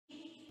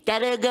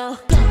Gotta go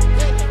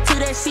to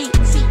that seat,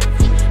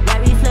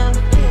 where we flow,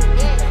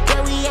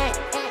 where we at,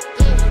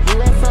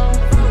 UFO,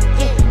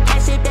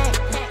 pass it back,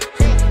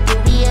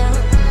 here we are,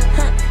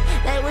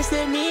 like what's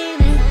the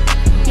meaning,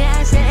 yeah,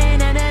 I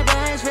saying on that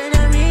boys for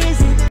no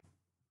reason.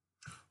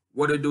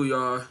 What it do,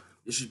 y'all?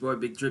 It's your boy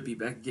Big Drippy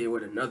back again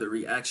with another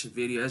reaction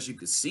video. As you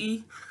can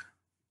see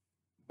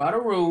by the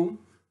room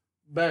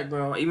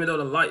background, even though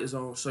the light is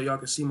on, so y'all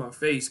can see my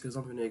face, because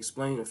I'm going to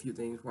explain a few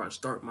things before I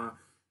start my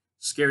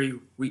scary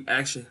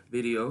reaction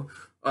video.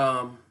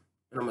 And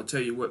I'm going to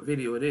tell you what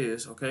video it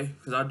is, okay?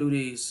 Because I do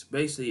these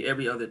basically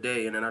every other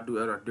day, and then I do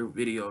other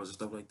videos and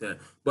stuff like that.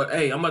 But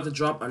hey, I'm about to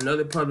drop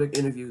another public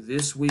interview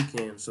this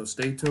weekend, so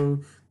stay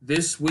tuned.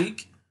 This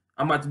week,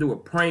 I'm about to do a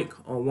prank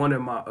on one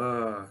of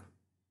my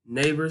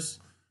neighbors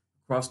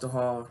across the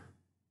hall.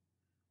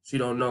 She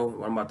don't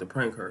know I'm about to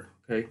prank her,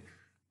 okay?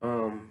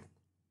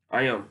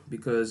 I am,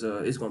 because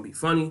it's gonna be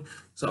funny,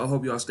 so I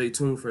hope y'all stay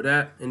tuned for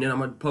that. And then I'm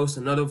gonna post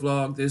another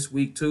vlog this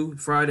week too.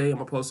 Friday I'm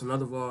gonna post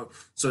another vlog,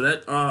 so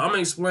that I'm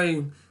gonna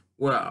explain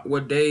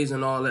what days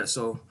and all that.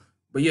 So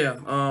but yeah,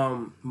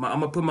 I'm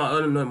gonna put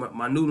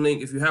my new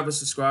link. If you haven't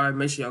subscribed,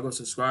 make sure y'all go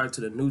subscribe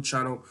to the new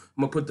channel.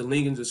 I'm gonna put the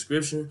link in the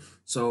description.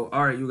 So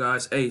all right, you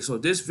guys, hey, so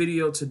this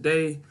video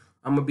today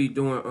I'm gonna be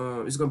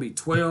doing it's gonna be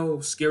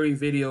 12 scary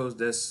videos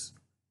that's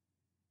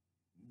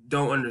I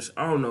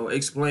don't know,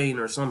 explain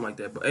or something like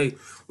that. But hey,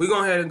 we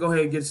go ahead and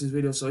get to this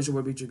video. So it's your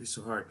boy Big Drippy.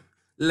 So hard.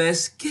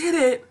 Let's get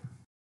it.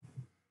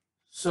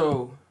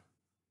 So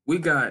we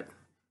got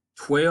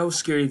 12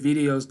 scary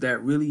videos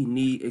that really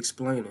need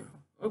explaining.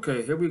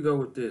 Okay, here we go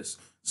with this.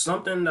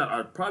 Something that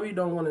I probably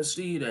don't want to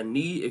see that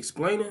need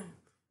explaining.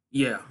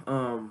 Yeah, I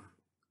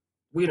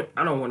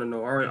don't want to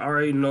know. I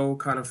already know,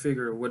 kind of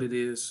figure what it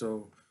is.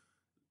 So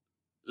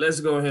let's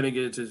go ahead and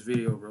get into this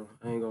video, bro.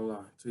 I ain't gonna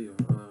lie to you.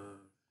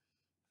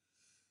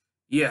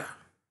 Yeah.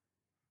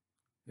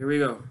 Here we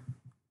go.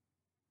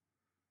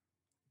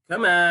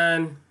 Come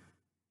on.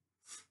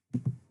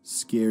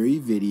 Scary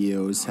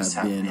videos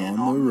have been on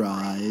the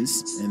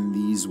rise, and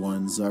these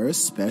ones are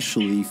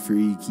especially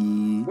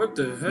freaky. What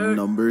the heck?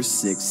 Number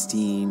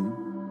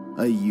 16.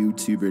 A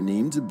YouTuber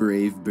named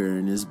Brave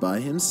Burn is by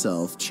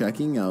himself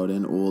checking out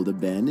an old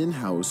abandoned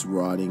house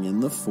rotting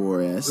in the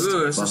forest.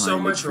 Ugh,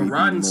 behind a creepy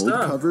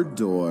mold-covered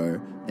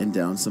door and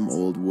down some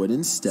old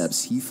wooden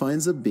steps, he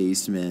finds a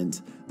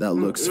basement that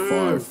looks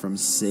far from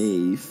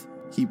safe.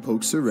 He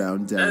pokes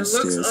around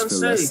downstairs for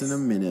less than a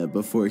minute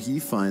before he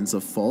finds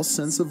a false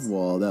sense of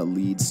wall that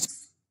leads to...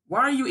 Why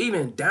are you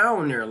even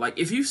down there? Like,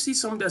 if you see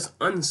something that's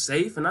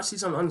unsafe, and I see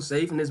something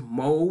unsafe and there's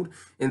mold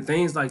and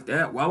things like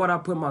that, why would I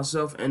put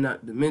myself in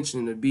that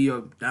dimension to be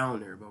up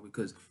down there, bro?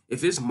 Because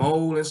if it's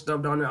mold and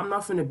stuff down there, I'm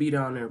not finna be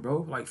down there,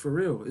 bro. Like, for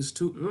real. It's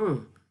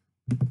too...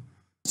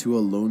 to a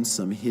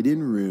lonesome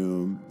hidden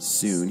room.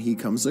 Soon he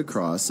comes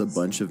across a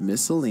bunch of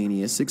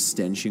miscellaneous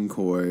extension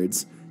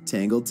cords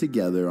tangled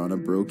together on a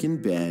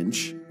broken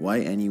bench.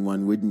 Why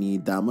anyone would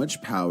need that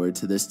much power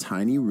to this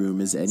tiny room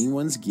is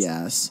anyone's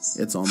guess.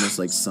 It's almost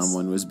like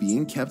someone was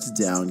being kept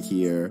down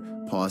here,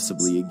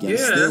 possibly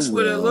against their will.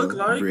 What it looked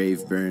like.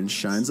 Brave Burn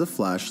shines a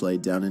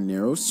flashlight down a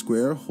narrow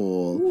square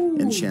hole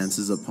and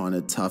chances upon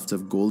a tuft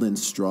of golden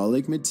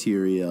straw-like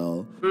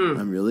material.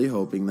 I'm really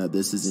hoping that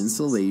this is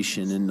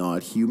insulation and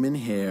not human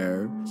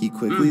hair. He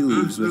quickly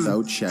leaves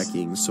without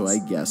checking, so I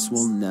guess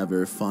we'll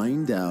never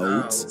find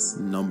out.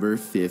 Number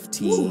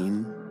 15.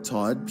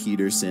 Todd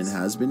Peterson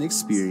has been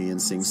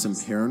experiencing some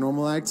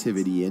paranormal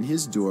activity in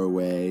his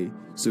doorway,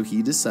 so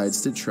he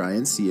decides to try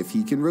and see if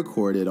he can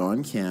record it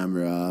on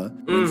camera.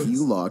 When he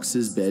locks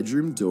his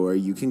bedroom door,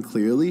 you can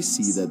clearly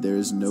see that there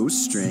is no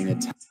string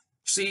attached.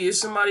 See,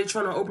 it's somebody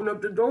trying to open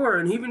up the door,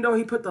 and even though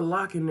he put the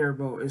lock in there,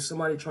 bro, it's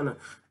somebody trying to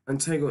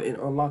untangle and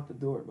unlock the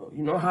door, bro.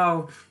 You know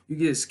how you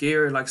get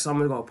scared, like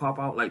someone's gonna pop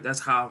out? Like, that's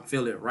how I'm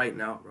feeling right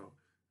now, bro.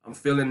 I'm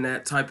feeling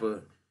that type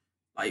of,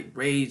 like,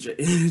 rage or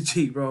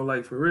energy, bro,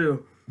 like, for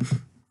real.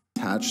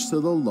 Attached to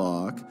the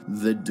lock,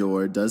 the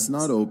door does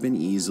not open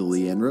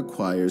easily and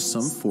requires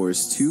some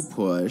force to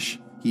push.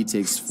 He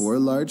takes 4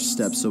 large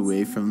steps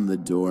away from the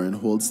door and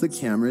holds the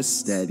camera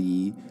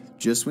steady.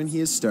 Just when he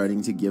is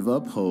starting to give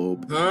up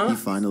hope, he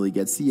finally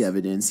gets the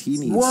evidence he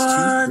needs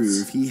to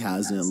prove he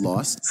hasn't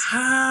lost.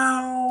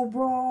 How,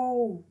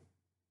 bro?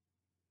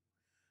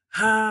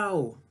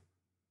 How?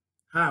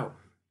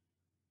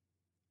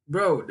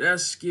 Bro,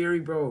 that's scary,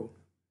 bro.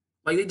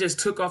 Like, they just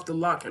took off the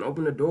lock and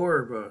opened the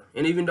door, bro.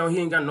 And even though he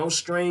ain't got no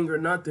string or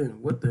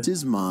nothing, what the...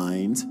 His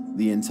mind.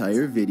 The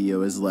entire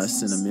video is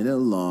less than a minute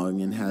long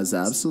and has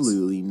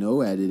absolutely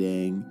no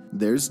editing.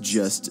 There's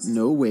just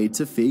no way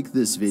to fake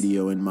this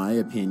video, in my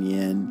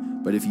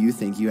opinion. But if you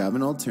think you have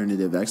an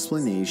alternative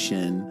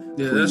explanation,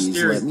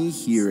 please let me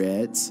hear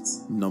it.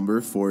 Number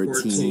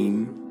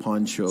 14.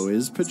 Poncho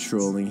is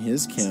patrolling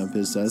his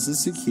campus as a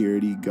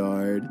security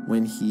guard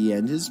when he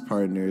and his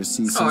partner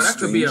see some that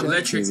could be strange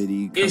electric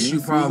activity coming issue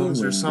through problems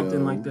the or window.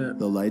 something like that.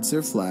 The lights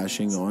are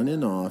flashing on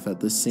and off at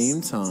the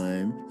same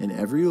time in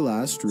every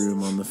last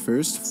room on the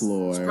first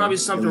floor. There's probably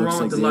something it looks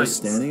wrong like with the they're lights.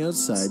 standing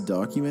outside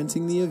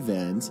documenting the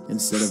event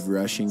instead of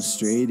rushing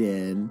straight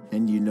in.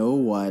 And you know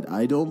what?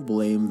 I don't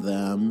blame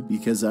them,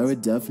 because I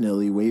would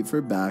definitely wait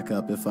for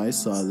backup if I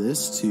saw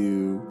this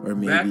too. Or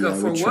maybe Backup I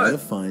for would try what? to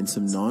find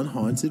some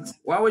non-haunted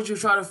Why would you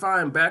try to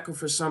find backup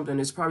for something?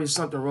 There's probably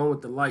something wrong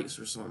with the lights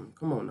or something.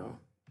 Come on now.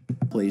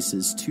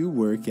 places to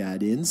work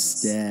at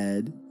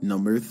instead.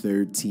 Number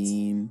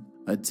 13.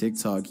 A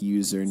TikTok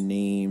user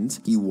named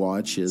He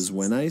Watches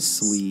When I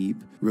Sleep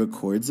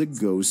records a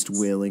ghost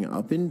wailing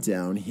up and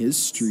down his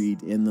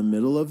street in the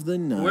middle of the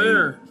night.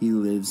 Where? He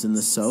lives in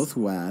the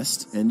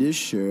southwest and is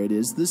sure it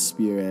is the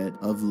spirit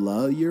of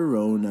La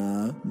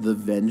Llorona, the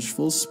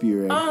vengeful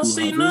spirit I don't who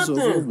see hovers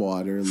over nothing.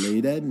 water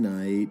late at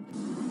night.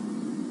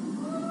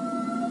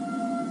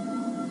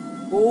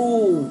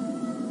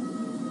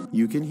 Oh,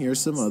 You can hear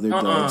some other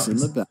dogs in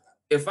the back.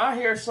 if I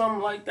hear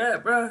something like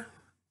that, bruh,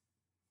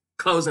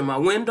 closing my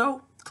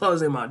window,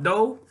 closing my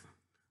door,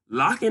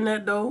 locking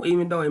that door,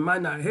 even though it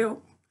might not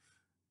help.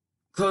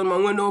 Closing my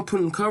window,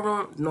 putting cover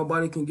on,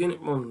 nobody can get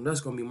it. Well, that's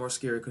gonna be more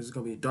scary because it's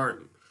gonna be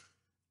dark.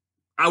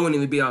 I wouldn't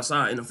even be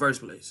outside in the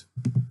first place.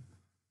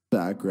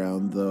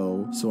 Background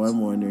though, so I'm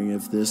wondering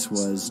if this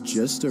was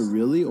just a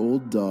really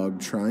old dog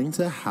trying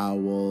to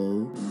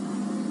howl.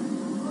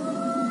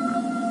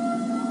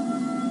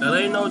 That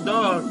ain't no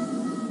dog.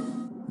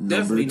 Number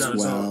Definitely not a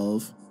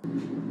dog. 12.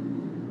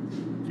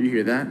 Do you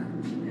hear that?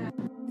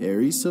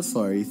 Airy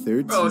Safari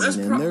 13 Bro, that's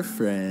and their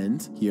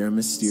friend hear a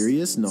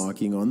mysterious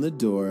knocking on the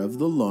door of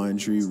the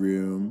laundry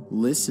room.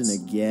 Listen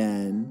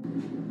again.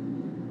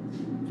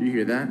 Do you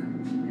hear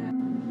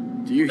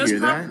that? Do you hear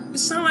that? It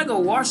sounds like a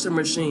washing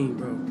machine,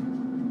 bro.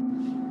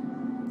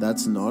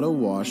 That's not a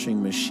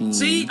washing machine.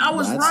 See, I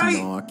was That's right.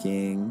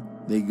 knocking.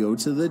 They go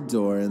to the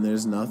door and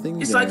there's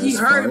nothing It's there. like he as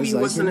heard far me as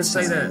I listening can to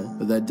say that. tell.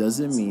 But that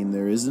doesn't mean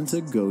there isn't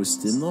a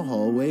ghost in the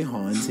hallway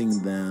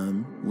haunting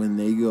them. When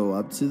they go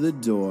up to the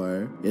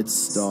door, it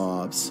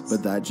stops.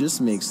 But that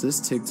just makes this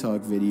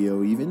TikTok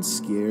video even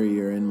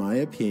scarier in my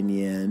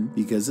opinion,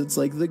 because it's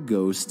like the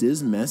ghost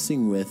is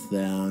messing with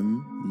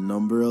them.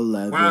 Number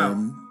 11.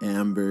 Wow.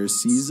 Amber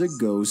sees a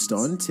ghost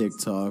on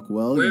TikTok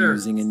while Where?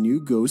 using a new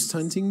ghost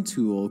hunting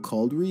tool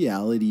called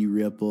Reality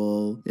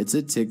Ripple. It's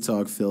a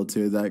TikTok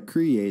filter that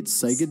creates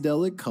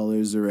psychedelic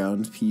colors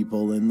around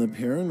people in the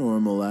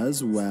paranormal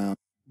as well.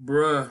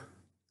 Bruh,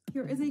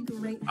 Here is a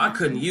great I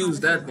couldn't use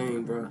that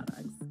thing, bro.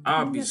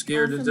 I'd be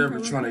scared as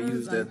ever trying to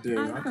use that thing.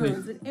 I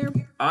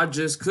couldn't. I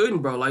just couldn't,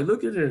 bro. Like,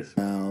 look at this.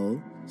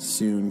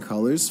 Soon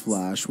colors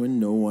flash when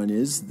no one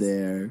is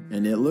there,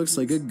 and it looks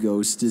like a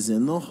ghost is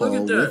in the hall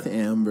at that. with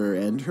Amber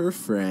and her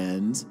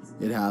friend.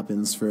 It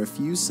happens for a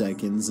few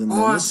seconds and then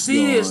Oh, I it's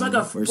see it. It's gone,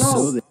 like a or bro.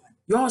 so they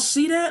Y'all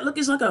see that? Look,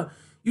 it's like a.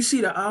 You see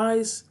the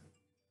eyes,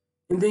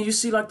 and then you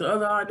see like the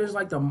other eye. There's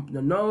like the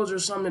nose or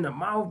something in the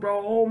mouth,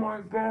 bro. Oh my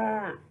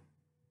god,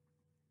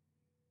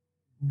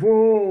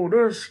 bro,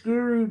 that's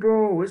scary,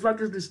 bro. It's like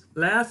it's just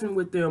laughing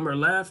with them or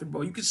laughing,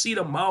 bro. You can see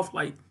the mouth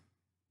like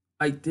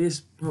this,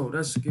 bro.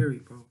 That's scary,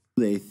 bro.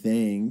 they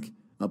think.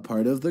 A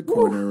part of the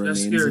corner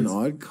that's remains scary. an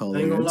odd Ain't color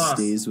gonna and lie.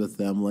 stays with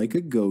them like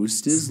a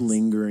ghost is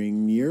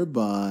lingering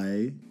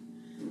nearby.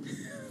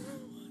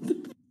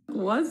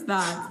 Was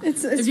that?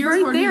 It's If you're right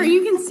recording there. it-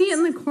 You can see it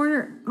in the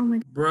corner. Oh my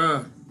god.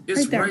 Bruh, it's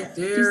Right there. right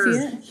Do there.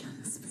 you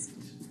see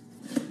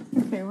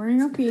it? Okay, we're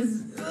gonna go pee.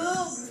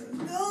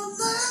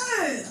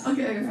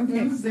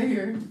 Okay, stay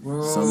here.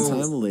 Bro.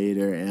 Sometime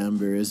later,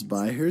 Amber is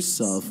by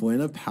herself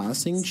when a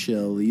passing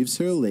chill leaves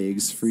her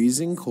legs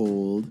freezing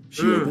cold.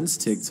 She opens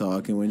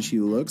TikTok, and when she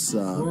looks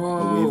up, a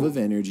Whoa. wave of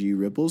energy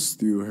ripples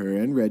through her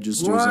and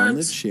registers on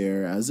the What?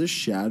 chair as a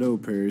shadow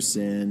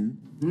person.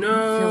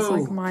 No, Feels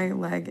like my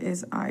leg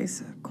is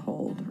ice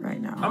cold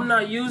right now. I'm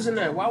not using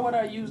that. Why would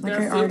I use Like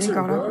that I already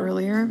filter, got up bro?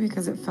 earlier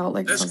because it felt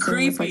like That's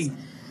something was creepy. like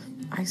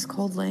ice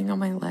cold laying on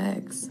my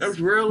legs. That's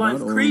real life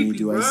Not only creepy,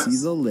 do I bruh.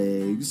 see the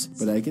legs,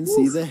 but I can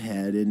see the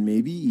head and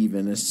maybe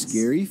even a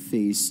scary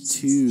face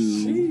too.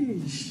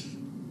 Sheesh.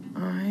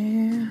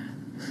 I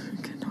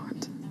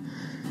cannot.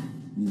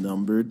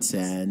 Number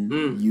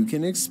 10. You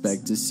can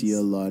expect to see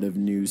a lot of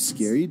new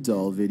scary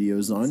doll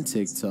videos on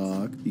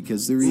TikTok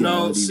because the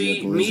reality see,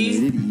 ripple has me-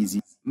 made it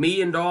easy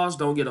Me and dolls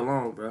don't get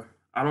along, bro.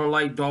 I don't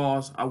like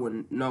dolls. I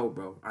wouldn't know,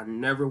 bro. I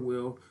never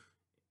will.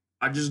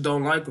 I just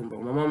don't like them, bro.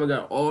 My mama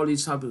got all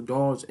these types of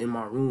dolls in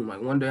my room.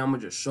 Like, one day I'm gonna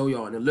just show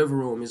y'all. In the living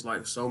room, it's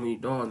like so many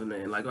dolls in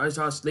there. And like, I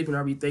start sleeping,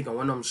 I be thinking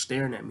one of them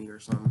staring at me or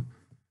something.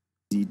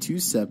 to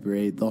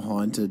separate the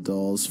haunted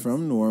dolls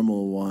from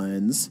normal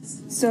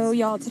ones. So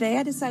y'all, today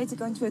I decided to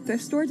go into a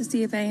thrift store to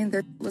see if any of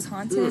their was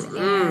haunted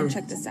and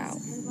check this out.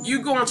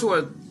 You going to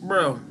a...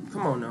 Bro,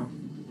 come on now.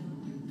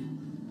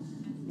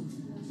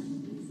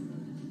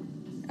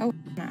 Oh,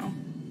 no.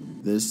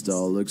 This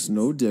doll looks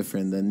no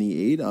different than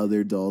the 8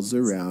 other dolls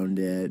around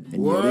it,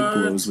 and yet it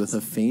glows with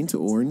a faint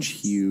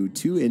orange hue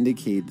to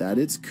indicate that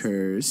it's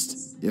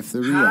cursed. If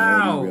the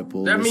reality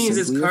ripple That was means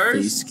it's simply a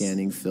cursed? face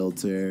scanning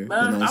filter,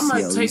 Man, then I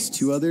see at least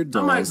 2 other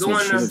dolls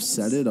that should have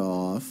set it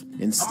off.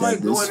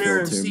 Instead, go this in there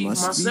and filter see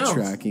must myself.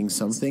 be tracking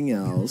something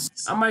else.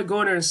 I might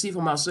go in there and see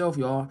for myself,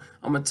 y'all.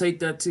 I'm gonna take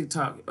that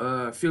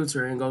TikTok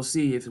filter and go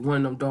see if one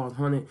of them dolls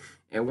hunted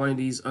at one of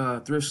these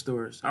thrift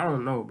stores. I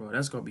don't know, bro.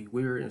 That's gonna be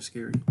weird and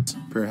scary.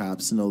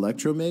 Perhaps an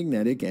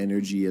electromagnetic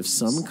energy of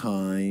some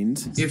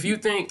kind. If you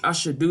think I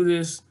should do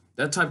this,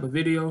 that type of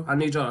video, I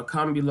need y'all to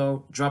comment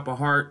below, drop a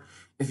heart.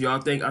 If y'all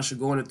think I should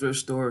go in the thrift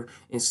store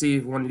and see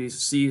if one of these,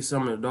 see if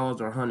some of the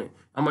dolls are hunted,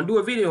 I'm gonna do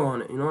a video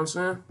on it. You know what I'm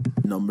saying?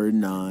 Number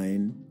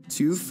 9.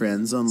 2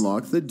 friends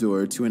unlock the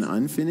door to an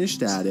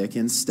unfinished attic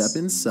and step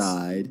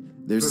inside.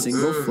 Their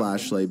single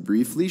flashlight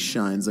briefly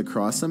shines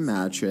across a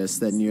mattress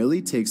that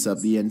nearly takes up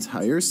the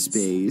entire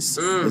space.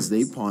 As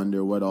they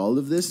ponder what all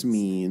of this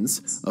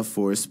means, a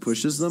force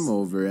pushes them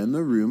over and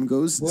the room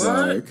goes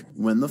dark.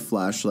 When the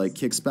flashlight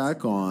kicks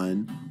back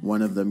on,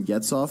 one of them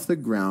gets off the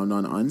ground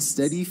on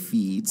unsteady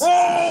feet.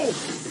 Oh!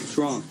 What's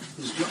wrong?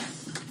 Just go.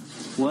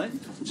 What?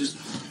 Just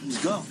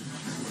go.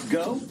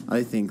 Go?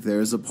 I think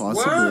there's a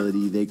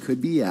possibility they could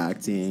be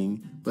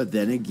acting. But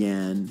then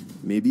again,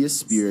 maybe a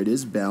spirit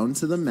is bound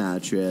to the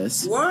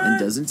mattress and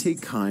doesn't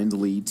take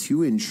kindly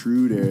to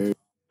intruders.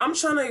 I'm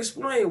trying to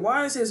explain.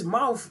 Why is his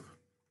mouth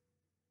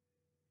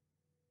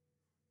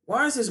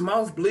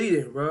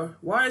bleeding, bro?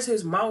 Why is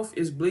his mouth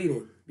is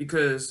bleeding?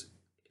 Because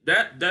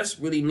that's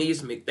really needs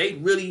some. They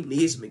really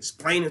need some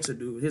explaining to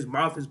do. His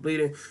mouth is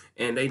bleeding,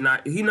 and he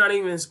not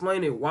even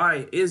explaining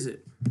why is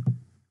it.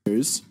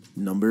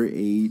 Number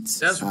 8,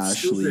 That's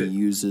Ashley stupid.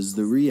 uses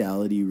the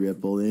reality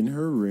ripple in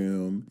her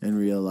room and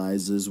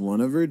realizes one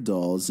of her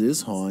dolls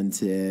is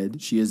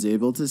haunted. She is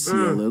able to see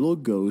a little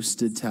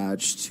ghost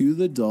attached to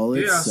the doll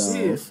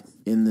itself.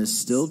 In this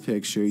still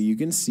picture, you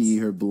can see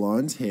her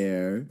blonde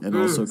hair and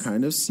also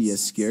kind of see a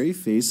scary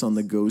face on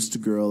the ghost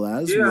girl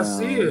as well. I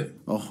see it.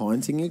 A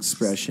haunting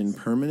expression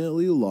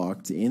permanently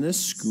locked in a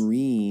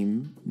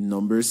scream.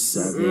 Number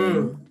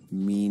 7.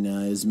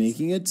 Mina is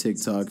making a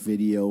TikTok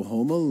video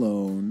home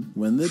alone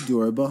when the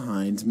door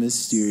behind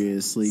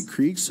mysteriously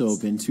creaks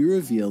open to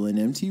reveal an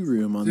empty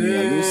room on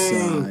the other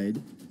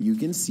side. You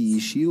can see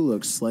she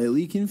looks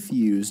slightly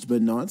confused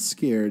but not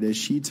scared as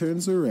she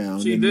turns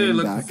around and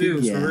then back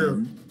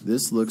again.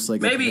 This looks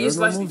like Maybe a it's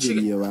like paranormal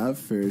video at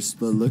first,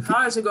 but look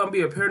How is it gonna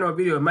be a paranormal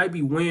video? It might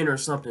be wind or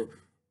something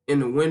in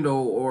the window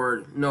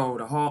or no,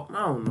 the hall.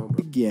 I don't know,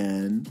 bro.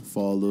 again,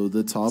 follow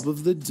the top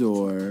of the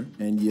door,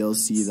 and you'll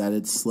see that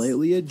it's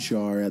slightly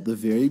ajar at the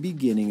very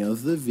beginning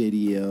of the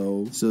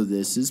video. So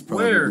this is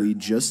probably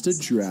just a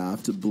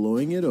draft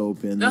blowing it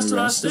open the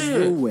rest of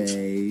the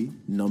way.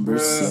 Number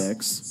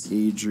 6,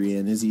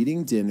 Adrian is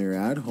eating dinner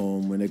at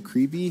home when a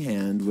creepy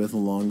hand with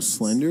long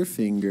slender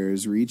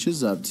fingers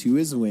reaches up to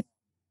his window.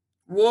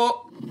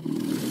 What?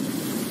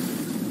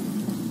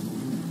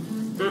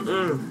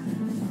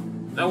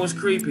 That was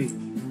creepy.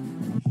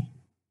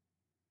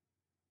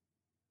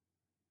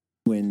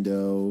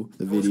 Window.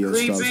 The video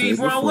stops right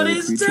before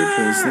the creature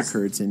pulls the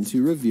curtain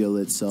to reveal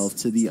itself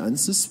to the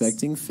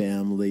unsuspecting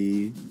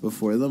family.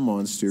 Before the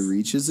monster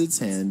reaches its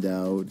hand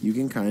out, you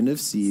can kind of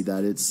see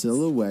that its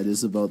silhouette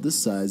is about the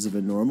size of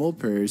a normal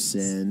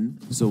person.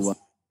 So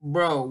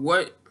Bro,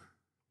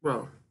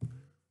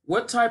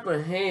 what type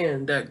of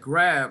hand that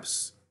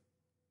grabs?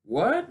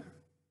 What?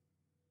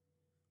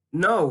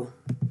 No.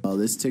 While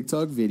this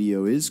TikTok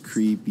video is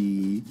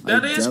creepy,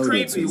 That I is doubt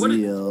creepy. it's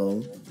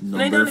real.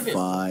 Number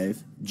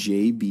 5,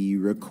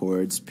 JB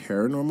records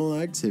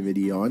paranormal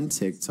activity on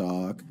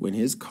TikTok when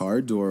his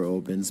car door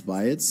opens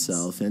by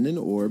itself and an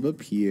orb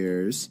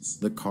appears.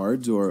 The car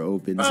door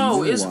opens even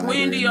wider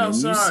and then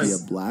you see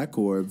a black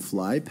orb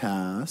fly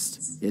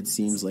past. It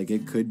seems like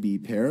it could be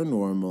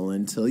paranormal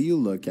until you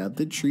look at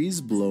the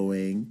trees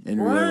blowing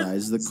and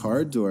realize the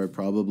car door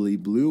probably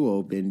blew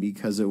open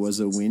because it was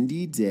a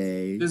windy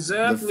day.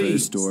 The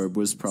first orb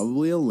was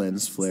probably a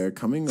lens flare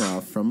coming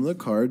off from the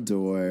car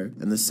door,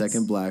 and the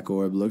second black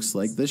orb looks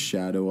like the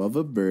shadow of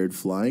a bird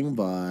flying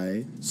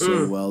by.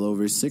 So well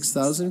over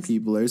 6,000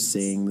 people are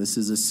saying this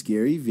is a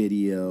scary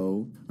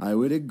video. I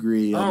would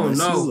agree unless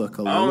you look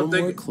a little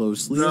more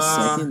closely a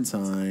second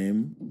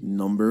time.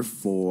 Number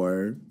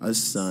 4, a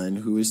son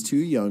who is too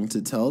young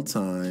to tell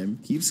time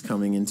keeps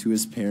coming into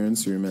his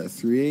parents' room at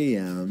 3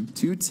 a.m.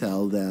 to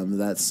tell them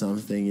that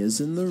something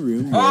is in the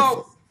room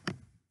with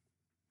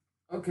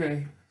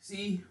Okay,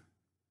 see?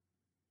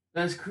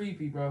 That's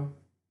creepy, bro.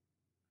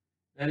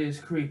 That is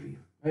creepy.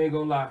 I ain't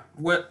gonna lie.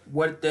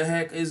 What the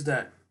heck is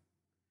that?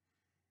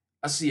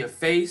 I see a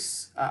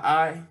face, an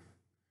eye,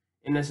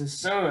 and that's his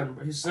son.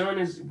 His son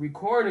is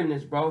recording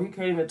this, bro. He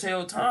can't even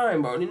tell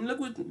time, bro. And look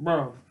what,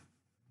 bro.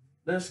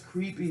 That's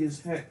creepy as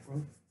heck,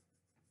 bro.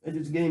 It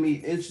just gave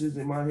me itches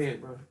in my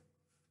head, bro.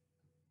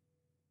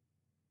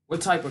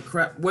 What type of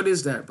crap? What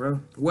is that,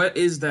 bro? What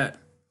is that?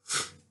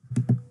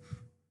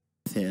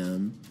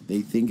 him. They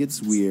think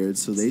it's weird,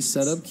 so they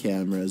set up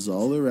cameras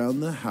all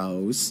around the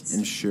house,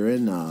 and sure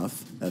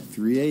enough, at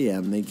 3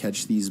 a.m. they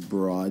catch these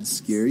broad,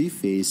 scary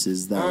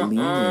faces that lean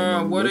in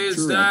and look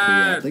directly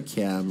at the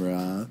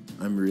camera.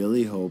 I'm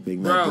really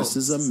hoping that this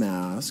is a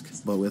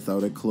mask, but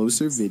without a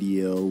closer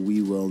video,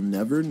 we will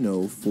never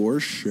know for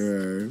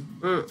sure.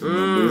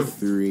 Number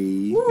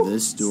 3,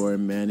 this door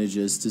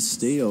manages to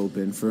stay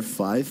open for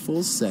 5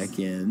 full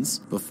seconds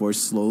before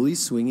slowly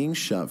swinging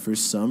shut for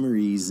some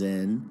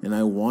reason, and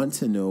I want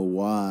to know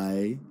why.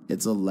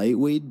 It's a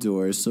lightweight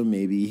door, so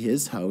maybe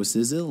his house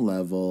isn't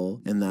level,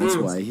 and that's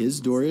why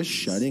his door is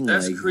shutting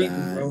like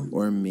that. Bro.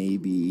 Or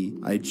maybe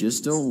I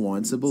just don't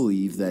want to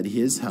believe that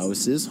his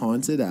house is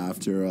haunted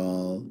after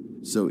all.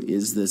 So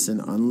is this an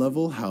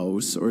unlevel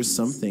house or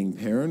something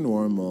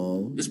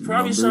paranormal? It's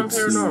probably something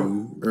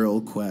paranormal.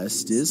 Earl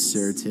Quest is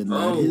certain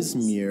that his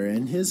mirror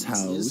in his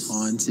house is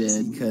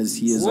haunted because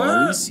he is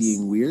always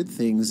seeing weird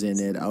things in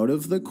it out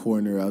of the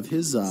corner of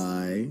his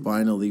eye.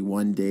 Finally,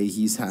 one day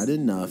he's had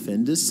enough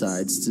and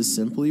decides to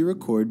simply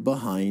record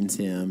behind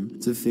him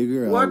to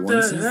figure out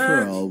once and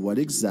for all what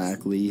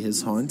exactly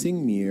his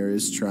haunting mirror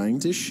is trying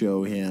to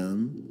show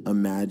him.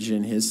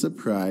 Imagine his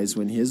surprise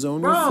when his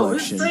own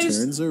reflection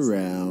turns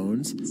around.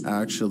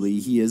 Actually,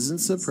 he isn't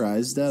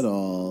surprised at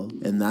all,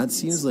 and that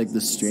seems like the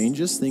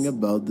strangest thing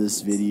about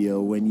this video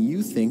when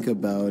you think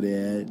about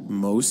it.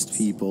 Most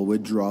people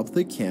would drop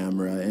the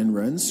camera and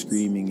run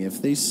screaming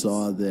if they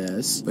saw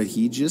this, but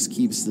he just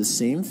keeps the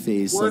same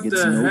face like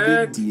it's no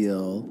big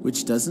deal,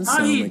 which doesn't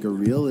sound like a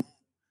real...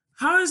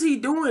 How is he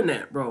doing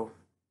that, bro?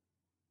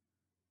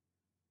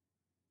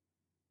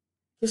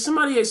 Can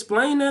somebody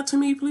explain that to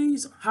me,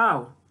 please?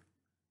 How?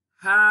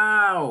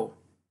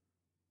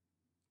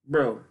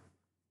 Bro,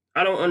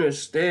 I don't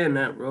understand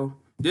that, bro.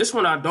 This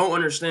one I don't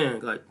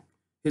understand. Like,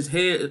 his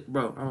head,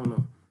 bro, I don't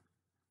know.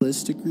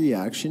 Realistic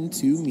reaction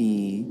to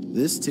me.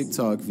 This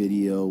TikTok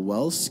video,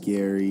 while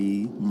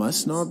scary,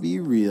 must not be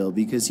real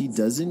because he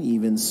doesn't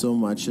even so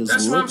much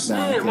as look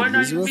back at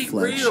his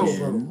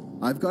reflection.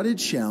 I've got a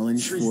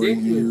challenge for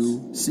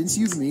you. Since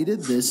you've made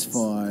it this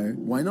far,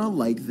 why not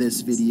like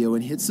this video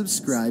and hit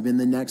subscribe in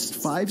the next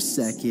 5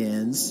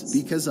 seconds?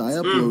 Because I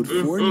upload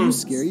 4 new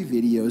scary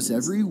videos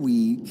every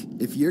week.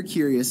 If you're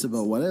curious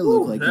about what I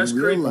look like in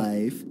real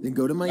life, then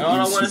go to my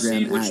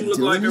Instagram at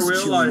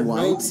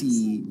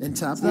DylanIsChillinYT and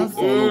tap that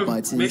follow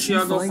button. Make sure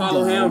y'all go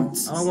follow him.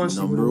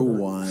 Number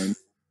 1.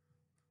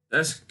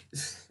 That's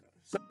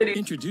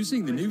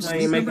introducing the new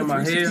ain't making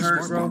my head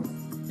hurt, bro.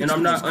 And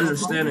I'm not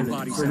understanding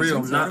it. For real,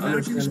 I'm not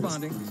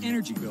understanding it.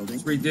 Energy building.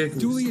 It's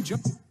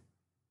ridiculous.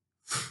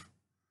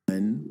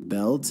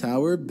 Bell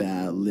Tower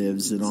Bat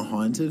lives in a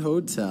haunted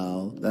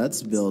hotel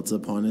that's built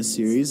upon a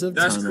series of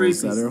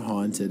tunnels that are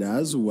haunted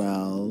as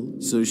well.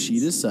 So she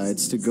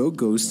decides to go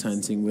ghost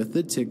hunting with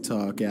the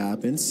TikTok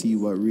app and see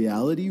what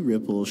Reality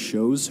Ripple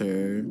shows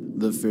her.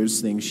 The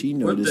first thing she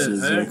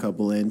notices are a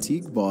couple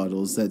antique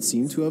bottles that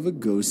seem to have a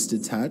ghost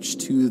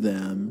attached to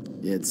them.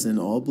 It's an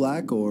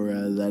all-black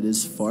aura that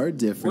is far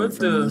different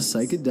from the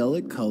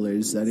psychedelic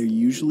colors that are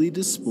usually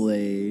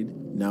displayed.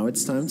 Now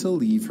it's time to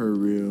leave her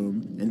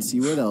room and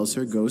see what else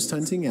her ghost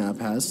hunting app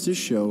has to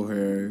show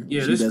her. She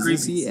doesn't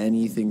see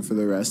anything for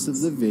the rest of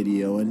the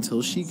video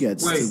until she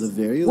gets to the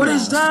very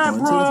last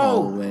haunted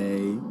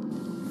hallway.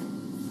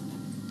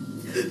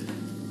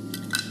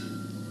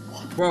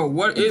 Bro,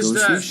 what is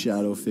that? A ghostly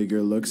shadow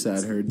figure looks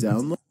at her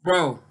down the...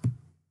 Bro,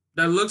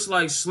 that looks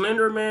like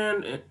Slender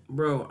Man.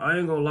 Bro, I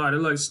ain't gonna lie, they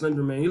like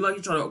Slender Man. He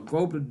trying to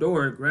go up the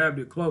door and grab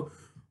your clothes.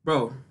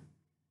 Bro,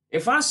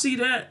 if I see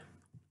that,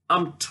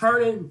 I'm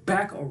turning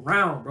back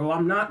around, bro.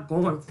 I'm not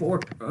going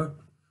forward, bro.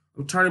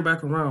 I'm turning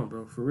back around,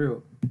 bro, for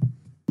real.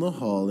 The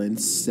hall and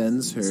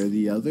sends her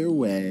the other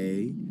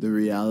way. The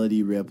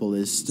Reality Ripple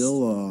is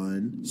still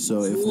on,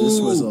 so if this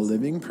was a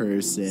living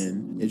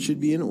person, it should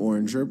be an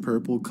orange or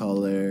purple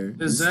color.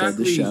 Instead,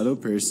 the shadow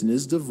person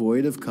is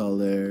devoid of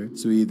color,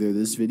 so either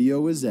this video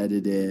was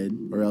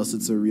edited, or else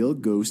it's a real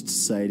ghost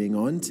sighting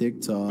on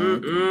TikTok.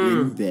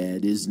 In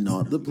bed is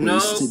not the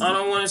place to... No, I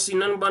don't want to see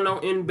nothing but no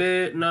in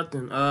bed,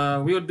 nothing.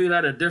 We'll do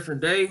that a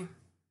different day.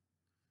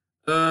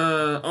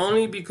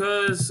 Only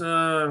because,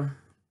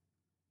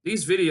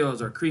 these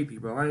videos are creepy,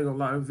 bro. I ain't gonna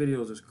lie, these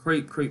videos is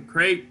creep.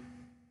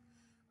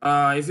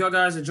 If y'all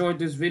guys enjoyed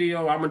this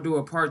video, I'm gonna do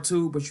a part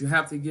 2, but you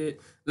have to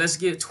let's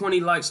get 20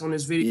 likes on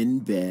this video. In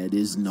bed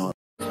is not...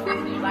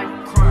 Like